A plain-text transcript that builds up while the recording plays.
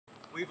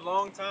We've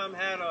long time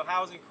had a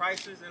housing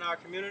crisis in our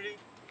community,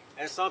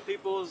 and some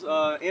people's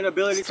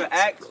inability to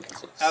act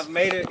have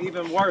made it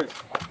even worse,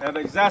 have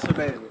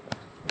exacerbated it.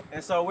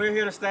 And so we're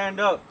here to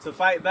stand up, to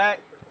fight back,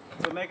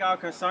 to make our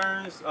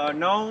concerns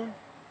known,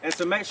 and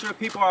to make sure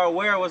people are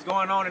aware of what's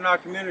going on in our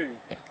community.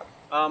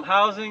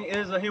 Housing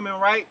is a human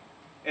right,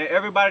 and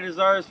everybody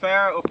deserves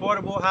fair,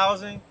 affordable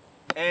housing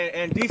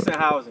and decent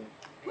housing.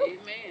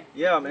 Amen.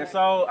 Yeah, and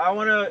so I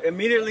want to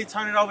immediately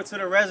turn it over to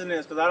the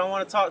residents because I don't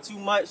want to talk too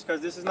much because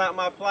this is not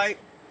my plight.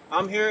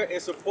 I'm here in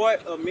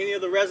support of many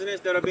of the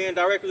residents that are being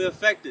directly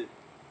affected.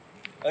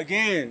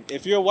 Again,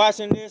 if you're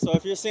watching this or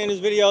if you're seeing this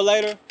video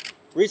later,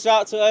 reach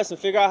out to us and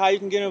figure out how you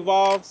can get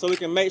involved so we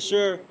can make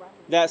sure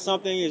that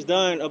something is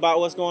done about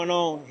what's going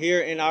on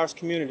here in our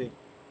community.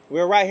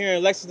 We're right here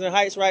in Lexington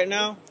Heights right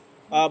now,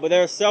 but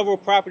there are several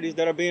properties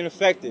that are being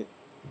affected.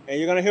 And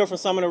you're going to hear from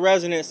some of the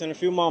residents in a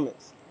few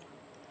moments.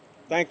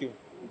 Thank you.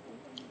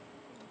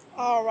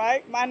 All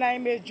right, my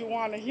name is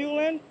Joanna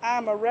Hewlin.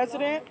 I'm a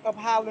resident of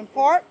Highland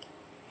Park,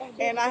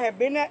 and I have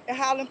been at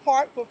Highland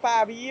Park for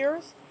 5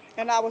 years.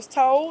 And I was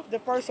told the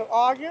 1st of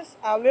August,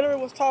 I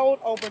literally was told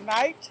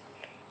overnight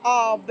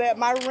that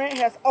my rent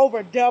has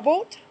over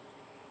doubled.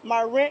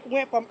 My rent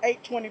went from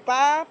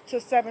 $825 to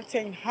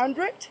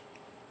 $1,700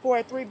 for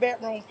a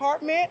 3-bedroom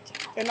apartment,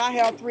 and I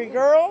have 3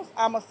 girls.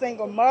 I'm a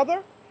single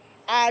mother.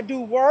 I do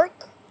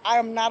work. I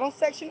am not on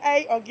Section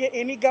 8 or get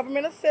any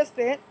government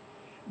assistance,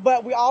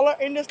 but we all are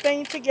in this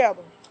thing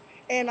together.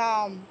 And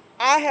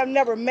I have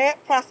never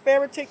met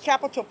Prosperity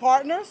Capital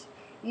Partners,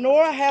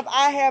 nor have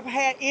I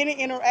had any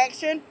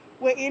interaction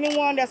with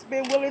anyone that's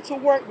been willing to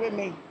work with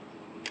me.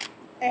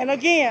 And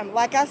again,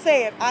 like I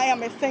said, I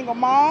am a single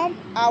mom.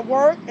 I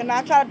work, and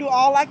I try to do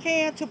all I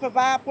can to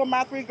provide for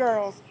my 3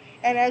 girls.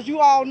 And as you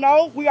all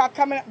know, we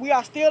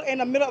are still in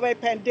the middle of a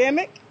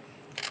pandemic,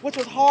 which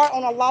was hard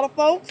on a lot of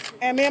folks,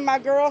 and me and my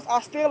girls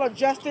are still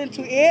adjusting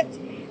to it,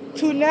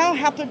 to now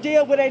have to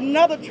deal with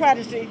another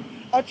tragedy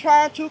of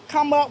trying to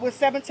come up with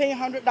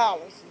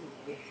 $1,700.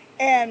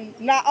 And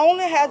not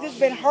only has this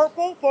been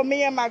hurtful for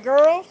me and my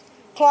girls,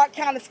 Clarke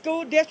County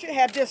School District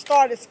had just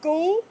started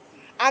school.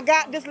 I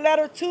got this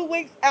letter 2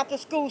 weeks after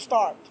school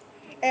started.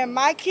 And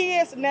my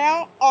kids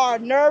now are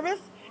nervous,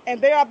 and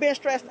they are being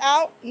stressed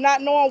out,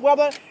 not knowing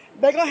whether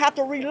they're going to have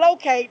to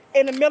relocate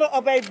in the middle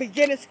of a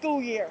beginning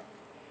school year.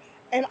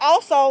 And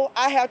also,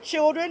 I have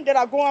children that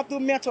are going through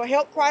mental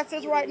health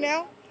crisis right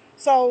now.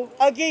 So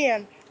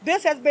again,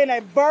 this has been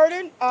a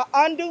burden, an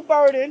undue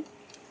burden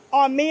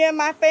on me and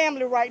my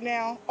family right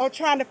now of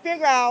trying to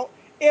figure out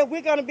if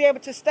we're going to be able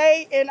to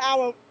stay in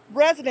our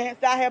residence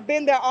that have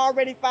been there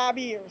already 5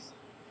 years.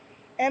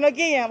 And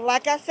again,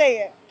 like I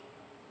said,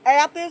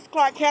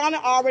 Athens-Clarke County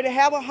already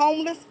have a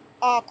homeless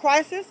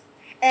crisis.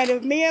 And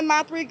if me and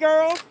my 3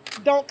 girls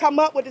don't come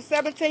up with the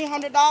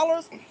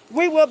 $1,700,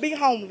 we will be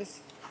homeless.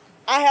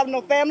 I have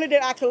no family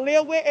that I can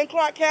live with in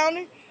Clarke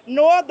County,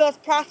 nor does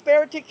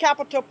Prosperity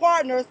Capital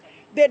Partners.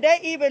 Did they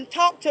even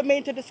talk to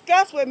me to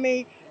discuss with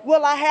me,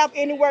 will I have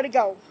anywhere to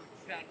go?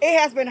 It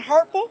has been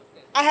hurtful.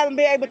 I haven't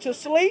been able to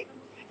sleep,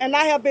 and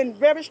I have been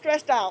very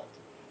stressed out.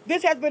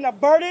 This has been a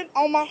burden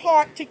on my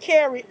heart to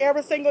carry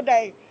every single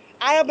day.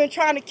 I have been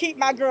trying to keep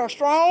my girl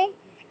strong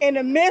in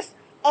the midst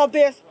of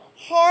this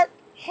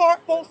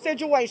hurtful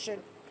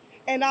situation.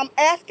 And I'm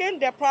asking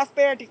that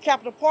Prosperity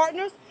Capital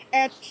Partners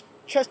and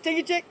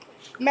strategic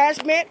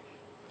management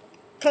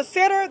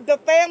consider the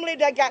family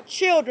that got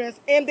children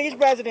in these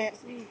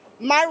residences.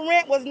 My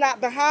rent was not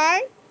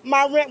behind.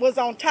 My rent was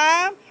on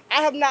time.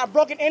 I have not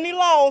broken any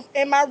laws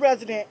in my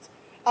residence.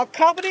 A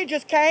company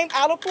just came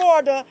out of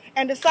Florida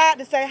and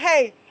decided to say,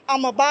 hey,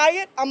 I'm going to buy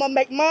it, I'm going to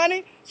make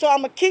money, so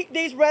I'm going to keep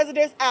these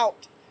residents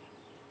out.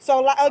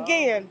 So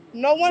again,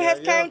 no one has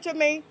come to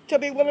me to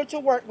be willing to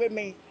work with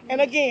me.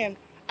 And again,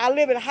 I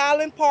live in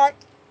Highland Park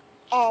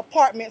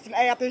Apartments in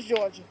Athens,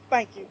 Georgia.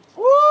 Thank you.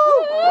 Woo!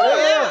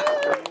 Yeah.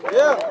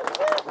 Yeah.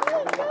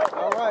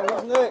 All right,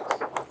 who's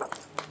next?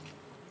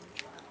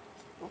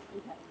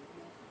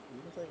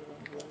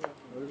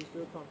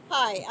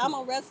 Hi, I'm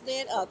a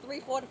resident of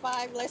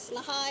 345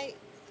 Lexington Heights.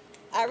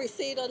 I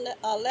received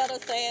a letter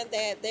saying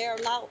that they're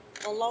no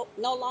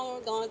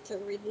longer going to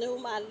renew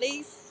my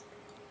lease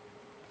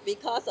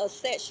because of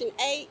Section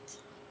 8.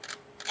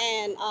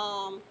 And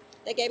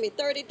they gave me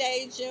 30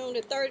 days, June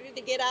the 30th,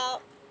 to get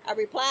out. I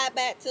replied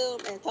back to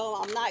them and told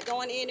them I'm not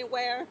going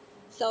anywhere.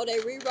 So they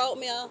rewrote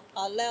me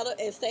a letter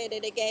and said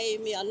that they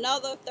gave me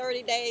another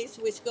 30 days,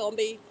 which is going to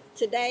be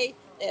today,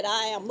 that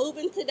I am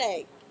moving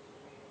today.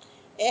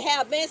 It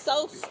has been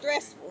so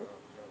stressful,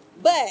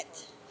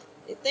 but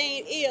the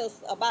thing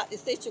is about the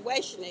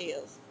situation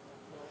is,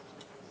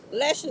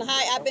 Lexington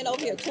Heights, I've been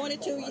over here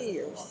 22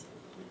 years.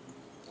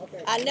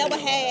 I never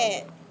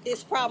had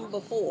this problem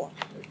before.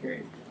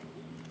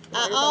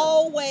 I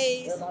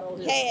always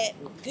had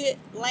good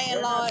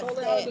landlords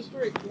that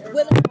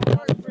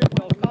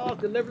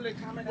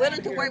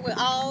willing to work with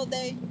all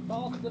the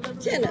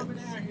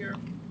tenants.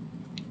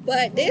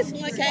 But this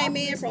one came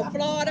in from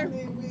Florida.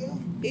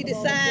 He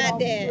decided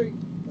that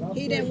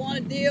he didn't want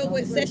to deal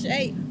with Section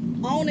 8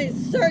 only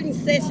certain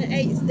Section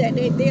 8s that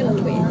they're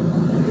dealing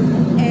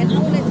with, and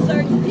only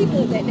certain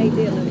people that they're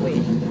dealing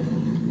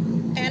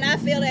with. And I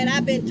feel that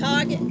I've been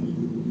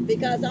targeted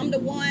because I'm the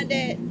one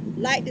that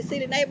like to see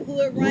the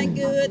neighborhood run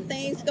good,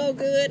 things go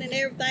good and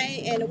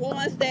everything, and the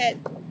ones that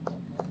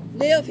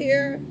live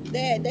here,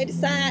 that they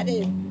decide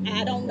that,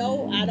 I don't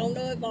know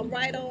if I'm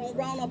right or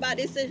wrong about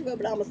this situation,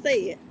 but I'm going to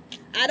say it.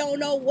 I don't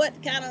know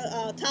what kind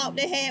of talk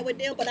they had with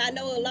them, but I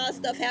know a lot of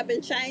stuff have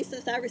been changed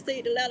since I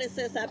received the letter,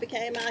 since I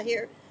became out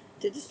here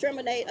to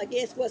discriminate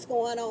against what's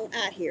going on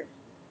out here.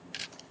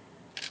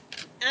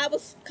 I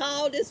was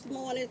called this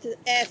morning to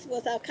ask,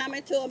 was I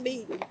coming to a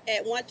meeting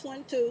at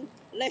 122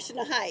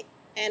 Lexington Heights?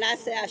 And I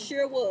said, I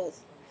sure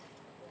was.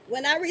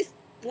 When I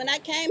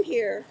came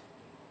here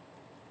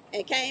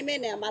and came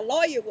in there, my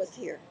lawyer was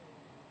here.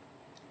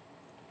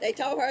 They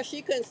told her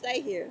she couldn't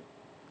stay here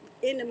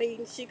in the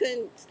meeting. She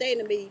couldn't stay in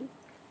the meeting.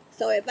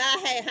 So if I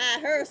had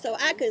hired her, so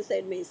I couldn't stay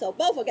in the meeting. So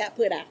both of them got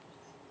put out.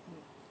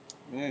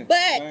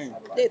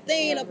 But the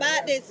thing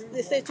about this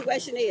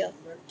situation is,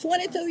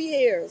 22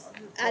 years,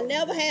 I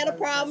never had a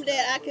problem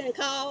that I can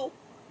call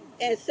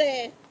and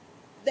say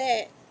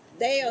that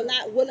they are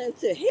not willing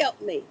to help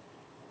me.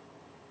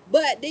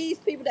 But these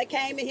people that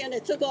came in here and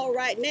that took over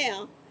right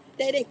now,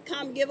 they didn't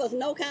come and give us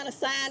no kind of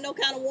sign, no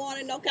kind of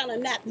warning, no kind of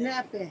nothing.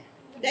 Nothing.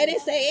 They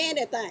didn't say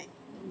anything.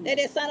 They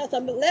didn't send us a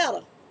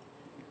letter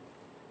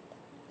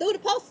through the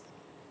post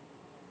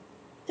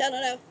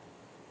telling us,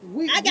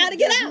 I got to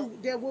get out.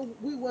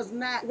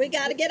 We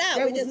got to get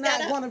out. We just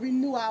not going to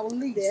renew our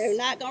lease. They're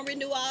not going to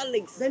renew our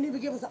lease. They need to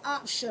give us an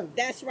option.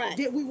 That's right.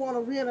 Did we want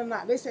to rent or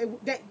not? They say,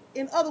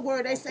 in other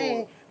words, they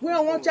saying, we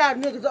don't want y'all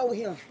niggas over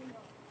here.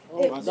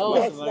 But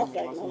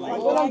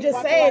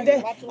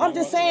I'm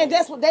just saying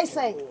that's what they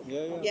say.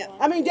 Yeah.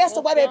 I mean, that's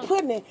the way they're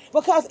putting it.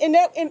 Because in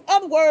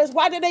other words,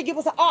 why did they give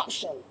us an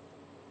option?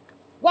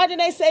 Why did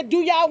they say, do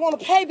y'all want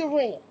to pay the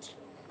rent?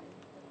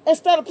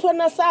 Instead of putting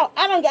us out.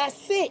 I done got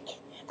sick.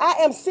 I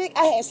am sick.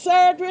 I had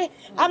surgery.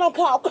 I don't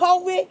call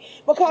COVID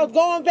because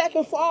going back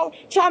and forth,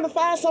 trying to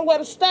find somewhere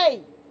to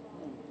stay.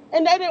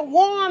 And they didn't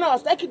warn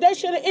us. They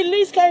should have at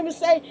least came and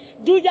say,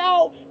 we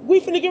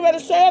finna get ready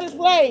to sell this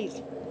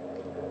place.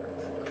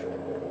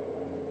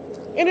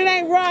 And it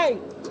ain't right.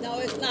 No,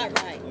 it's not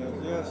right.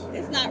 Yes.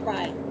 It's not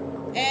right.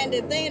 And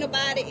the thing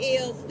about it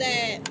is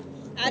that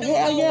I don't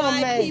know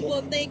why people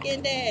are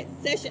thinking that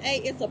Section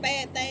 8 is a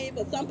bad thing,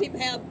 but some people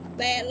have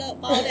bad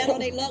luck, fall down on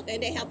their luck,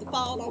 and they have to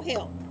fall on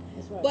help.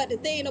 Right. But the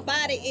thing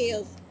about it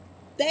is,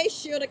 they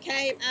should have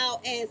came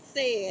out and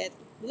said,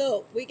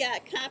 look, we got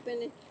a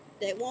company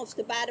that wants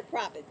to buy the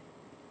property.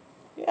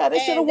 Yeah, they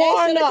should have warned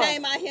us. They should have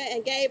came out here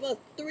and gave us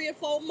 3 or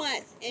 4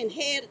 months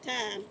ahead of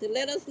time to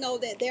let us know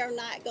that they're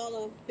not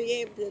going to be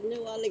able to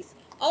renew our lease.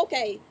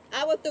 Okay,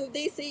 I was through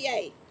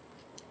DCA.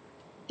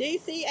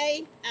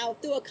 I was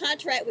through a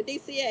contract with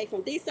DCA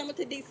from December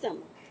to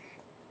December.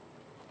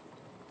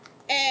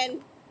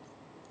 And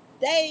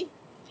they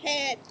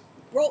had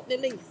broke the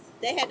lease.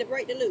 They had to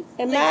break the lease.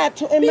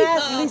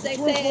 Because they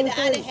said that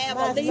I didn't have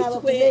a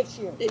lease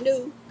with the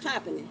new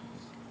company.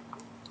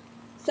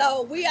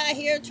 So we are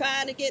here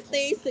trying to get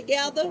things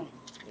together.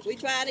 We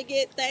trying to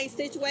get things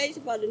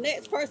situated for the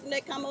next person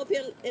that come up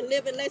here and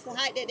live in Lexington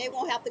Heights, that they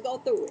won't have to go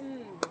through it.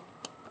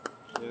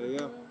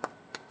 Yeah.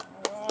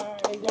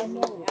 Thank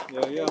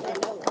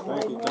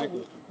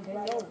you.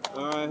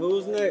 All right,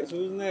 who's next?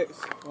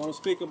 I want to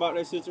speak about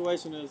their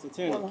situation as a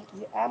tenant.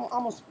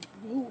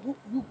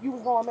 You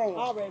was going man.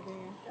 Already.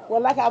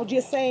 Well, like I was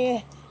just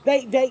saying, I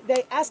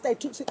stayed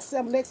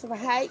 267 Lexington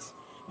Heights.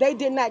 They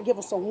did not give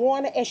us a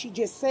warning, as she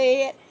just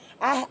said.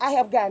 I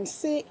have gotten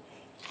sick,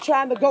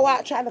 trying to go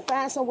out, trying to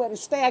find somewhere to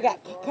stay. I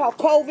got caught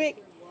COVID,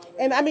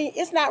 and I mean,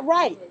 it's not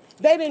right.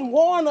 They didn't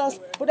warn us,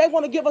 but they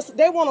want to give us.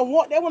 They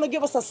want to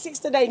give us a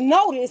 60-day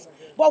notice.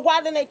 But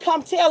why didn't they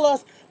come tell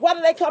us? Why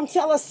did they come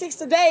tell us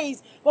 60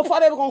 days before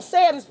they were gonna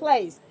sell this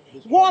place?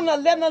 Warning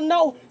us, letting us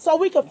know so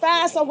we could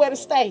find somewhere to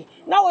stay.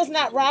 No, it's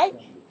not right.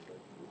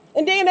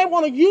 And then they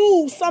want to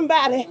use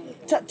somebody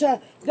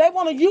they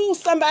want to use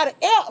somebody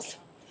else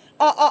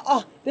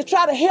to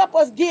try to help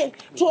us get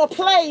to a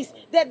place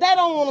that they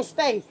don't want to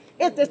stay.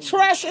 It's the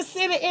trashiest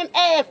city in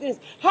Athens.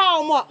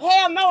 Home up.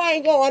 Hell no, I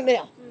ain't going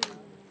there.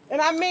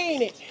 And I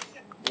mean it.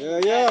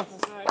 Yeah.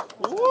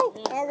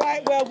 All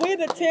right, well, we're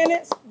the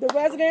tenants, the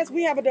residents.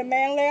 We have a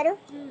demand letter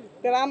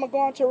that I'm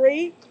going to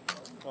read.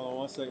 Hold on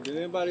one second. Did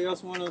anybody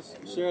else want to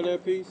share their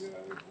piece?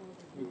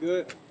 We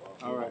good?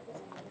 All right.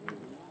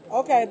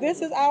 Okay,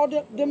 this is our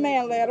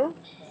demand letter.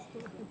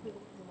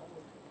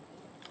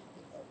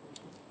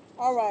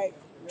 All right.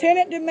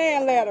 Tenant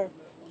demand letter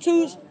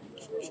to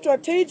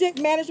Strategic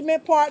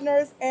Management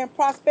Partners and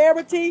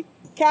Prosperity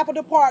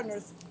Capital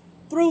Partners.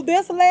 Through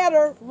this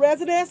letter,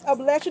 residents of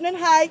Lexington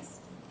Heights,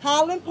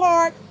 Highland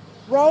Park,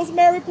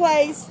 Rosemary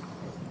Place,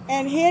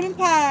 and Hidden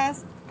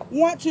Pines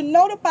want to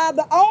notify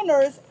the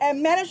owners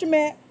and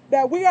management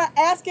that we are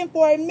asking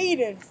for a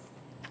meeting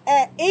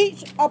at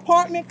each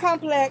apartment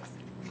complex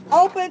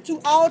open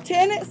to all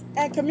tenants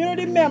and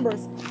community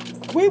members.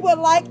 We would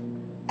like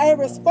a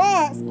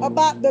response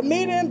about the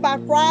meeting by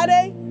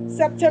Friday,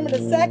 September the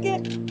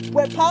 2nd,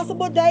 with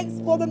possible dates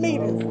for the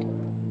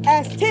meetings.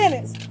 As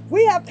tenants,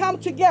 we have come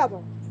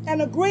together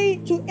and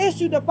agreed to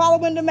issue the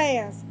following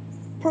demands.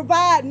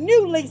 Provide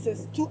new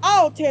leases to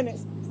all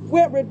tenants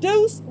with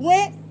reduced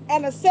rent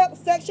and accept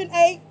Section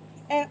 8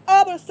 and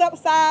other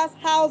subsidized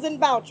housing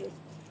vouchers.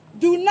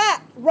 Do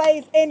not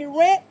raise any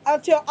rent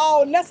until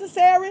all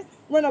necessary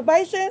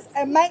renovations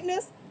and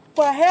maintenance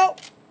for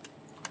health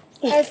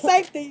and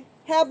safety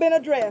have been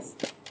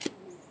addressed.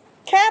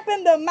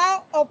 Capping the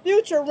amount of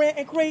future rent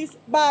increase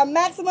by a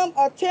maximum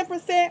of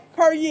 10%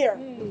 per year.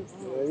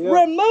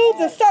 Remove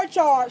the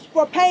surcharge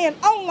for paying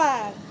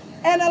online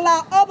and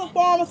allow other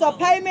forms of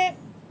payment.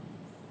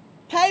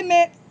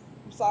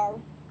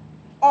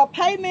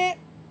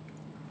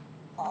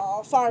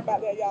 Sorry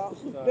about that, y'all.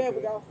 There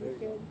we go.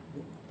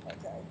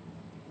 Okay.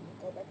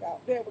 Go back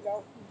out. There we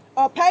go.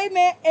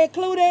 Payment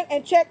including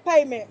and check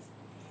payments.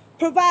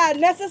 Provide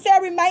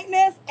necessary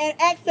maintenance and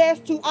access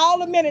to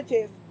all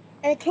amenities,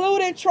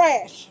 including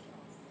trash.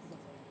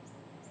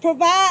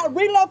 Provide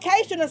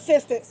relocation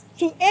assistance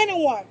to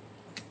anyone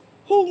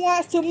who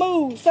wants to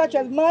move, such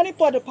as money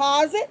for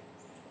deposit,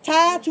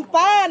 time to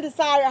find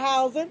desired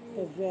housing,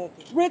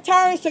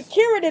 return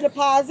security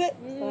deposit.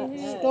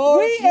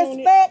 We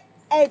expect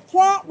a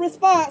prompt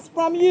response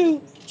from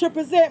you to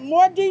present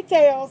more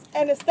details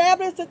and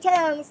establish the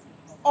terms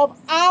of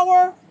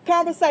our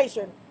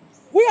conversation.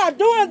 We are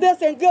doing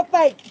this in good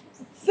faith,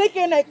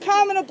 seeking a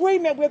common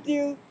agreement with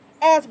you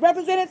as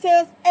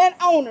representatives and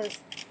owners.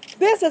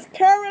 This is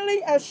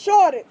currently a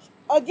shortage.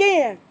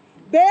 Again,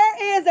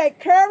 there is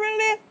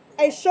currently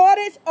a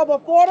shortage of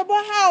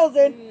affordable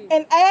housing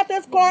in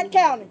Athens-Clarke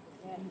County,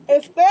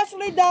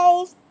 especially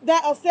those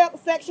that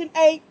accept Section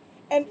 8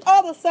 and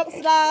other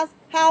subsidized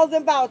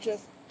housing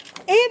vouchers.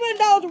 Even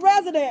those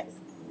residents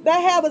that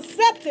have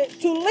accepted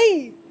to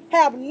leave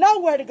have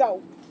nowhere to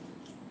go,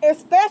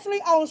 especially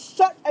on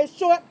such a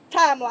short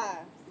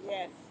timeline.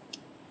 Yes.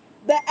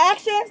 The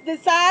actions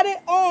decided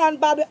on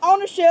by the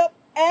ownership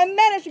and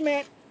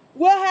management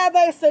will have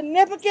a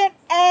significant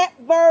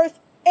adverse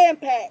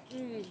impact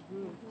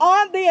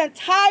on the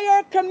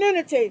entire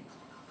community.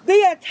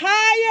 The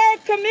entire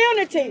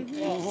community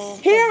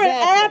here in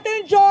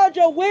Athens,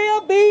 Georgia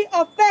will be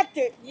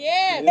affected.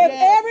 Yes. If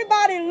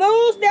everybody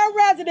lose their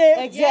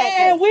residence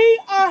and we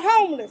are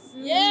homeless.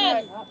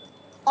 Yes.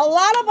 A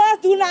lot of us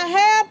do not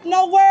have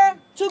nowhere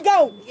to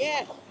go.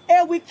 Yes.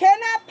 And we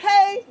cannot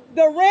pay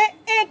the rent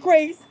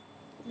increase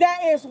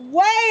that is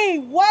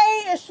way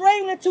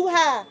extremely too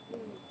high.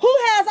 Who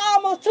has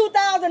almost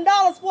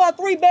 $2,000 for a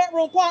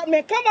 3-bedroom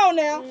apartment? Come on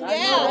now.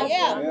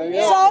 Yeah.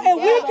 So if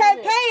we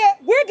can't pay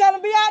it, we're going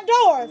to be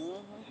outdoors.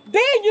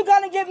 Then you're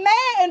going to get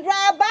mad and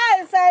drive by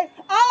and say,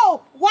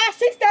 oh, why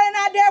she standing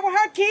out there with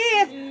her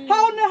kids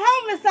holding the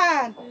homeless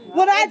sign?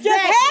 When I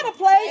just had a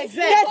place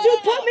that you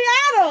put me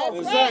out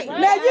of.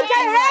 Now you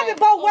can't have it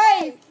both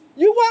ways.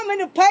 You want me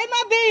to pay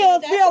my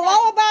bills, be a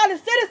law-abiding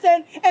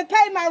citizen, and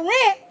pay my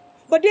rent,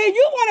 but then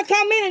you want to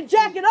come in and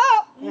jack it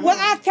up when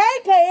I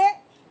can't pay it,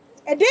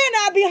 and then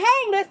I'll be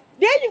homeless.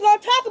 Then you're going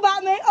to talk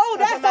about me. Oh,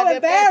 that's so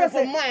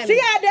embarrassing. She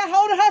out there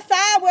holding her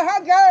sign with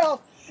her girls.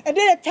 And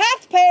then the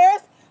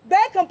taxpayers, they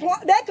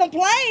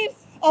complain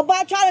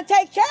about trying to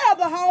take care of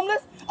the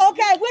homeless.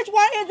 Okay, which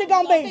one is it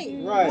going to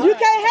be? Right. You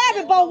can't have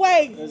it both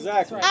ways.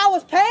 Exactly. I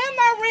was paying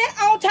my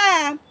rent on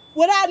time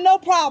without no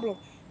problem.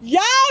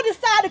 Y'all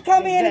decided to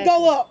come in and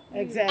go up.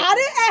 Exactly. I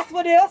didn't ask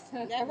for this.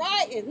 That's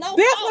right. It's no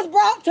This fault. was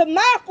brought to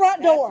my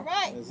front door. That's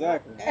right.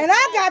 Exactly. And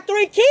I got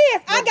 3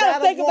 kids. I got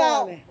to think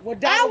about. I would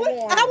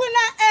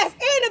not ask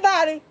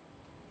anybody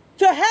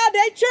to have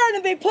their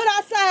children be put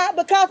outside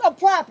because of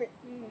profit.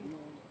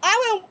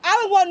 I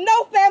wouldn't want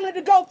no family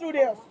to go through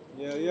this.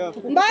 Yeah.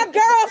 My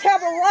girls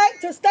have a right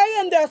to stay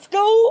in their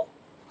school,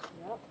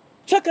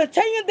 to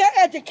continue their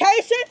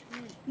education.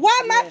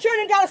 Why my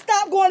children got to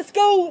stop going to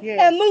school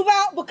and move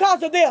out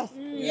because of this?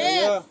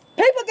 Yeah.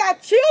 People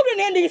got children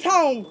in these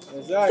homes.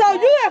 Exactly. So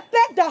you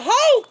affect the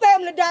whole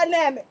family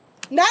dynamic,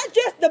 not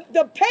just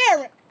the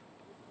parent.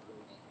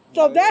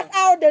 So that's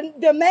our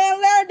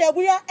demand letter that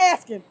we are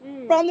asking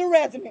from the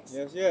residents.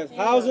 Yes.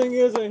 Housing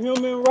is a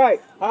human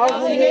right.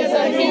 Housing is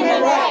a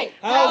human right.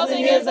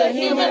 Housing is a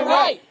human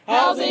right.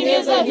 Housing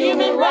is a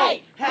human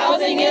right.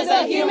 Housing is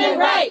a human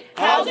right.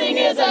 Housing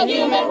is a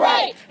human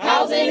right.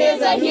 Housing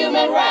is a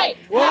human right.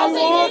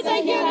 Housing is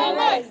a human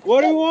right.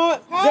 What do we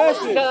want?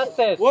 Justice.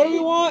 Justice. What do we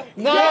want?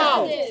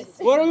 Now.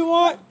 What do we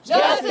want?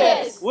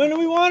 Justice. When do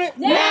we want it?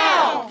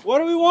 Now. What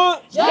do we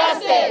want?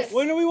 Justice.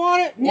 When do we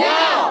want it?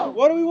 Now.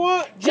 What do we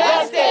want?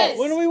 Justice.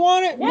 When do we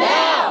want it?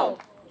 Now.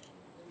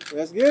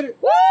 Let's get it.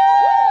 Woo!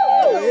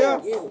 Yeah.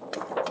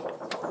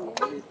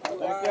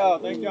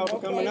 Thank y'all for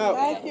coming out.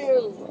 Thank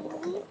you.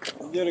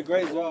 You did a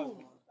great job.